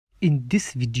In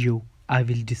this video, I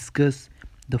will discuss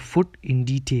the foot in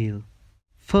detail.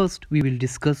 First, we will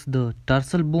discuss the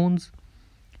tarsal bones,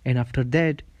 and after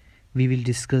that, we will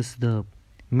discuss the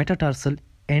metatarsal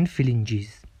and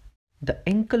phalanges. The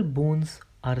ankle bones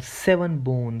are 7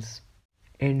 bones,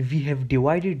 and we have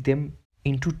divided them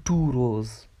into 2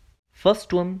 rows.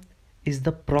 First one is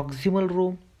the proximal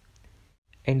row,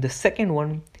 and the second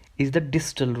one is the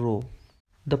distal row.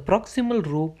 The proximal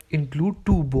row include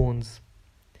 2 bones,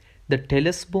 the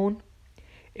talus bone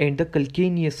and the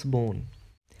calcaneus bone.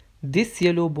 This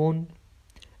yellow bone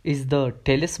is the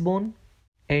talus bone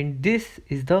and this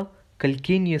is the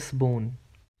calcaneus bone.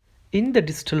 In the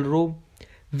distal row,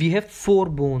 we have 4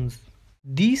 bones.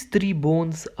 These 3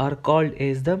 bones are called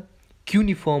as the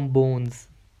cuneiform bones.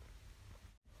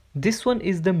 This one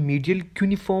is the medial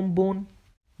cuneiform bone.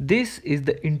 This is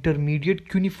the intermediate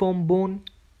cuneiform bone.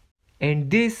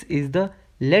 And this is the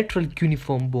lateral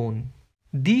cuneiform bone.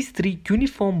 These 3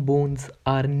 cuneiform bones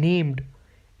are named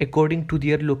according to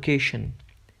their location.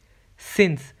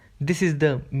 Since this is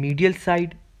the medial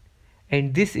side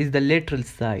and this is the lateral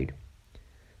side.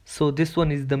 So this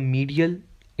one is the medial,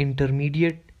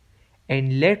 intermediate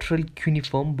and lateral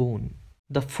cuneiform bone.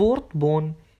 The 4th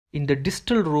bone in the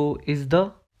distal row is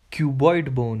the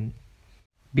cuboid bone.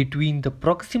 Between the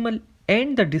proximal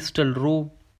and the distal row,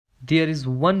 there is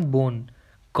one bone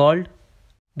called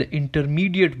the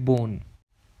intermediate bone.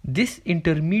 This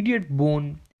intermediate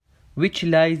bone, which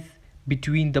lies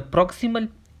between the proximal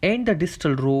and the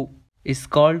distal row, is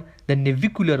called the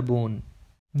navicular bone.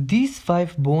 These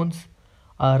 5 bones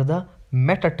are the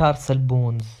metatarsal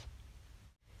bones,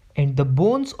 and the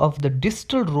bones of the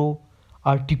distal row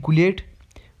articulate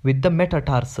with the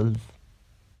metatarsals.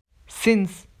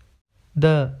 Since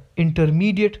the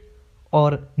intermediate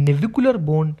or navicular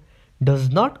bone does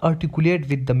not articulate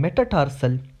with the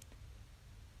metatarsal,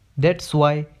 that's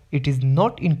why it is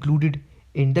not included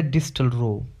in the distal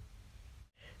row.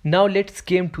 Now let's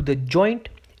come to the joint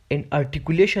and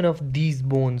articulation of these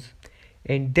bones,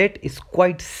 and that is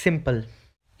quite simple.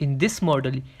 In this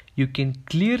model, you can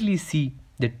clearly see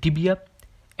the tibia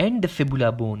and the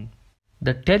fibula bone.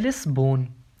 The talus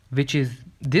bone, which is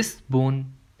this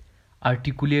bone,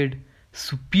 articulate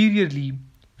superiorly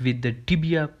with the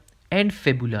tibia and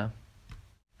fibula.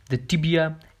 The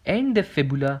tibia and the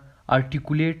fibula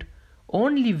articulate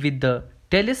only with the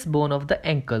talus bone of the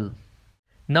ankle.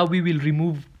 Now we will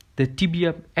remove the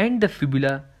tibia and the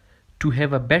fibula to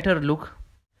have a better look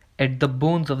at the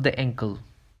bones of the ankle.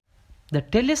 The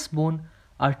talus bone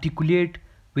articulate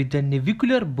with the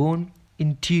navicular bone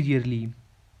interiorly,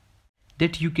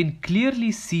 that you can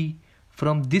clearly see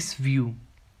from this view.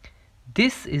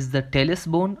 This is the talus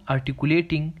bone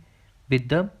articulating with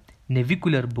the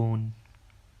navicular bone.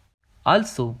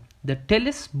 Also, the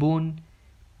talus bone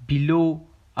below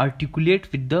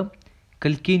articulate with the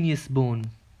calcaneus bone,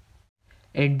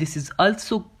 and this is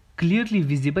also clearly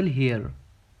visible here,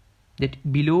 that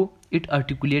below it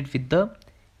articulate with the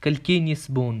calcaneus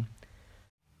bone.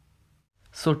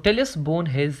 So talus bone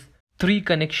has 3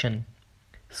 connections.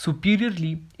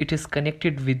 Superiorly it is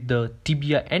connected with the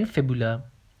tibia and fibula.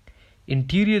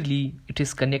 Interiorly it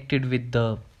is connected with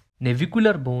the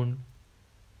navicular bone,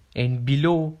 and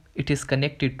below it is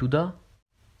connected to the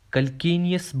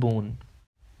calcaneus bone.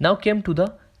 Now come to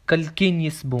the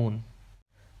calcaneus bone.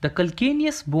 The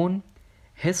calcaneus bone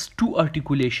has 2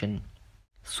 articulations.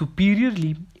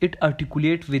 Superiorly it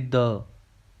articulates with the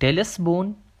talus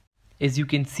bone, as you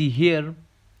can see here,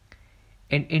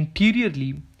 and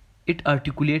interiorly it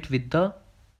articulates with the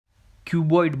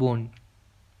cuboid bone,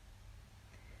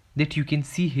 that you can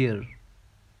see here.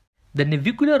 The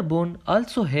navicular bone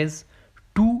also has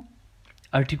 2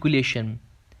 articulations.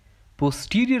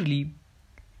 Posteriorly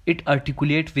it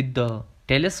articulates with the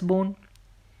talus bone,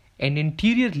 and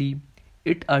interiorly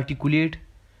it articulates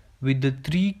with the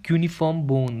 3 cuneiform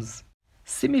bones.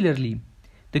 Similarly,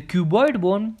 the cuboid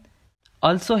bone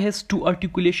also has 2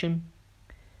 articulations.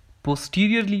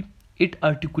 Posteriorly it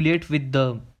articulates with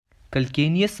the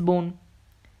calcaneus bone,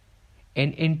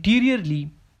 and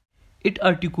interiorly it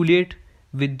articulates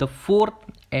with the 4th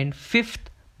and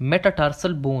 5th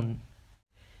metatarsal bone.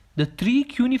 The 3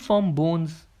 cuneiform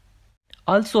bones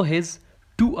also has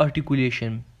 2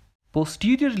 articulations.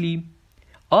 Posteriorly,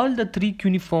 all the 3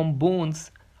 cuneiform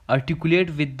bones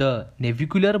articulate with the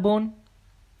navicular bone,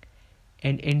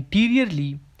 and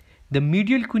anteriorly the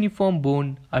medial cuneiform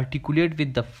bone articulate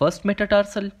with the first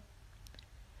metatarsal,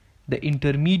 the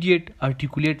intermediate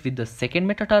articulate with the second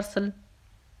metatarsal,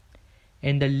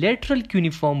 and the lateral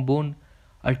cuneiform bone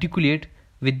articulate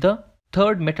with the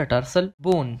third metatarsal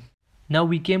bone. Now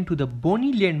we came to the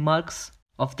bony landmarks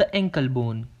of the ankle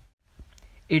bone.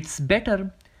 it's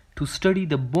better to study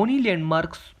the bony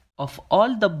landmarks of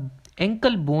all the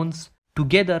ankle bones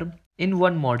together in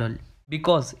one model,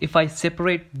 because if I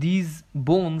separate these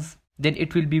bones, then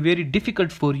it will be very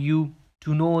difficult for you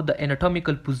to know the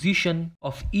anatomical position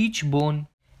of each bone,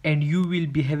 and you will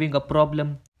be having a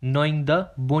problem knowing the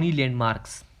bony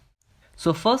landmarks.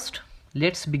 So first,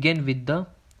 let's begin with the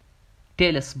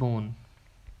talus bone.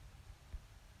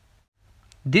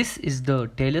 This is the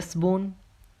talus bone.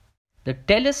 The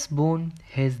talus bone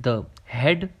has the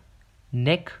head,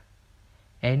 neck,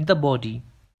 and the body.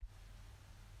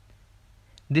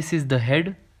 This is the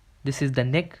head, this is the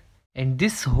neck, and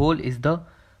this whole is the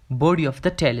body of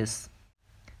the talus.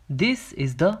 This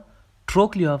is the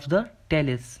trochlea of the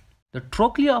talus. The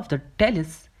trochlea of the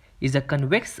talus is a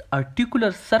convex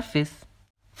articular surface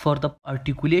for the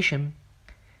articulation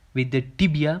with the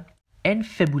tibia and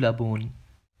fibula bone.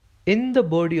 In the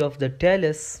body of the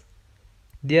talus,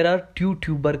 there are two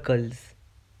tubercles.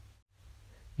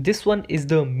 This one is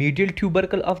the medial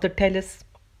tubercle of the talus,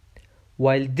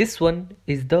 while this one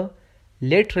is the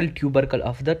lateral tubercle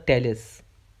of the talus.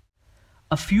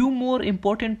 A few more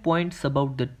important points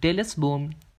about the talus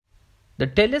bone. The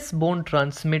talus bone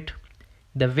transmits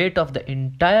the weight of the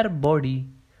entire body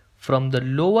from the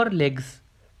lower legs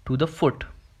to the foot.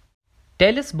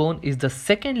 Talus bone is the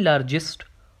second largest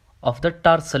of the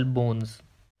tarsal bones.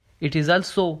 It is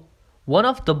also one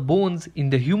of the bones in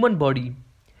the human body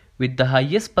with the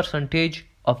highest percentage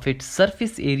of its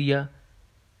surface area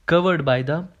covered by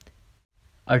the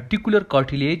articular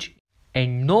cartilage,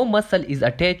 and no muscle is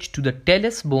attached to the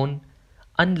talus bone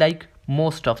unlike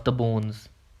most of the bones.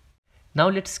 Now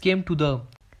let's come to the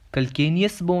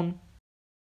calcaneus bone.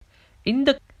 In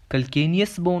the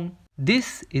calcaneus bone,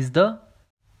 this is the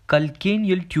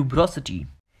calcaneal tuberosity,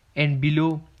 and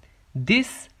below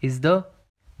this is the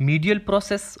medial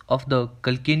process of the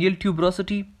calcaneal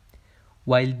tuberosity,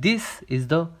 while this is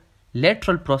the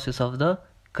lateral process of the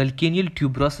calcaneal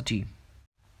tuberosity.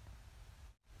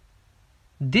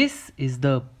 This is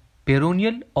the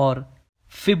peroneal or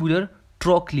fibular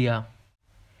trochlea,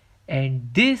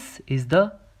 and this is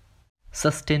the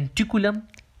sustentaculum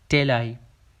tali.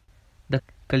 The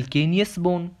calcaneus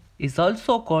bone is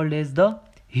also called as the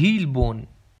heel bone.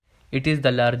 It is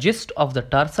the largest of the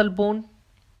tarsal bone.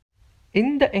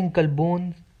 In the ankle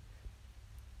bone,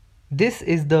 this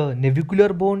is the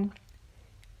navicular bone,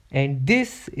 and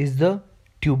this is the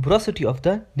tuberosity of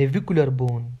the navicular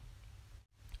bone,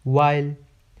 while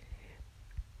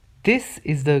this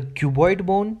is the cuboid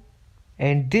bone,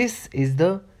 and this is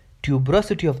the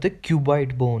tuberosity of the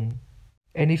cuboid bone.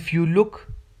 And if you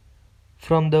look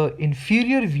from the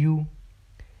inferior view,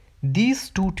 these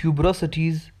two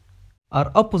tuberosities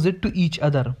are opposite to each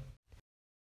other.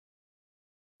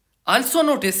 Also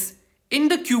notice, in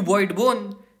the cuboid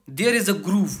bone there is a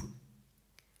groove,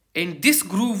 and this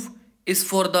groove is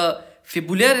for the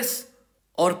fibularis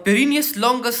or peroneus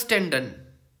longus tendon.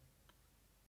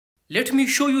 Let me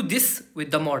show you this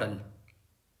with the model.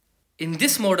 In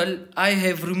this model, I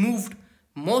have removed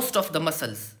most of the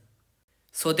muscles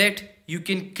so that you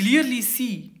can clearly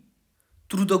see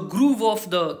through the groove of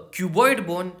the cuboid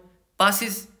bone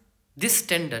passes this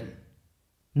tendon.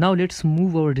 Now let's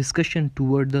move our discussion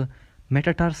toward the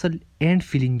metatarsal and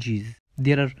phalanges.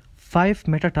 There are 5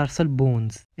 metatarsal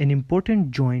bones. An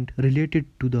important joint related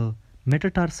to the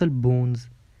metatarsal bones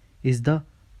is the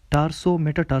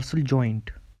tarso-metatarsal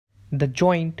joint. The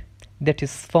joint that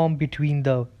is formed between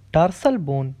the tarsal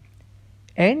bone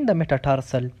and the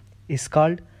metatarsal is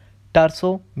called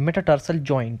tarso-metatarsal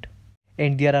joint,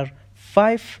 and there are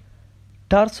 5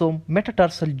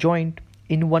 tarso-metatarsal joint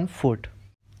in one foot.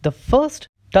 The first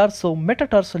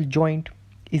tarso-metatarsal joint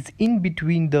is in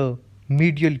between the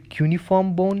medial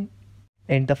cuneiform bone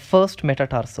and the first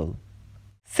metatarsal.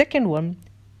 Second one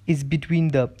is between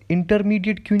the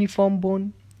intermediate cuneiform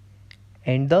bone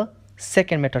and the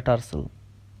second metatarsal.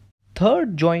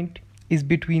 Third joint is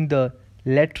between the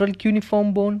lateral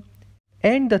cuneiform bone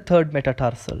and the third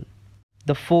metatarsal.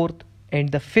 The fourth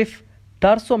and the fifth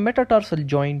tarso-metatarsal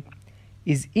joint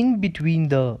is in between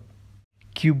the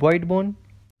cuboid bone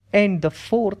and the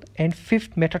fourth and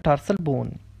fifth metatarsal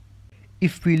bone.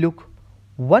 If we look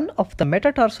one of the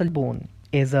metatarsal bone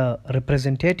as a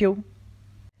representative,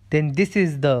 then this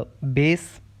is the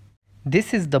base,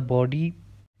 this is the body,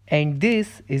 and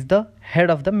this is the head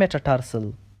of the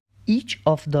metatarsal. Each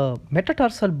of the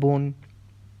metatarsal bone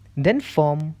then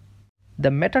form the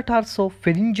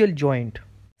metatarsopharyngeal joint.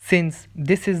 Since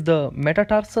this is the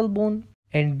metatarsal bone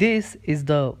and this is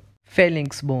the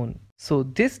phalanx bone, so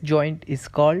this joint is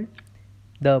called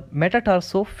the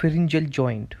metatarsopharyngeal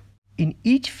joint. In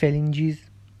each phalanges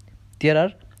there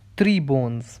are 3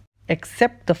 bones,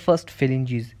 except the first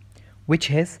phalanges, which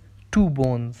has 2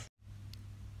 bones.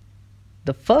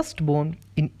 The first bone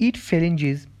in each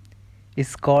phalanges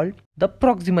is called the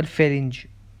proximal phalange.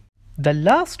 The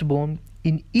last bone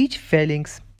in each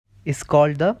phalanx is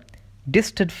called the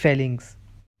distal phalanx,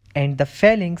 and the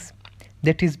phalanx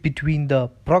that is between the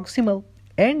proximal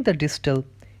and the distal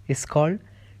is called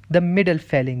the middle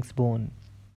phalanx bone.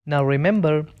 Now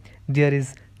remember, there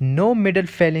is no middle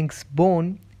phalanx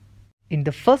bone in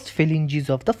the first phalanges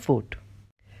of the foot,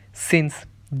 since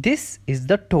this is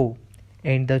the toe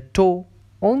and the toe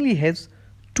only has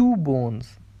 2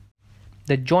 bones.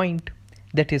 The joint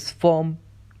that is formed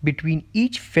between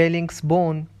each phalanx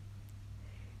bone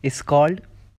is called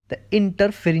the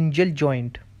interpharyngeal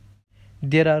joint.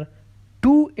 There are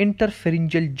 2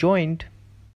 interpharyngeal joints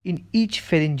in each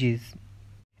phalanges,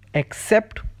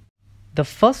 except the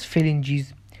first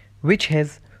phalanges, which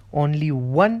has only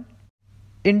 1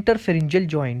 interpharyngeal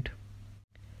joint.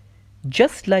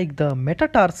 Just like the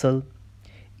metatarsal,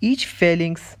 each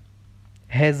phalanx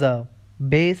has a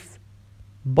base,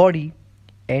 body,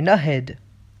 and a head.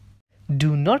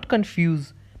 Do not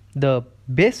confuse the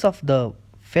base of the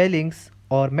phalanx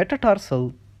or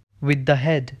metatarsal with the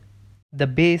head. The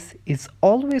base is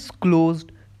always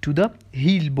closed to the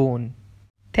heel bone.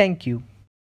 Thank you.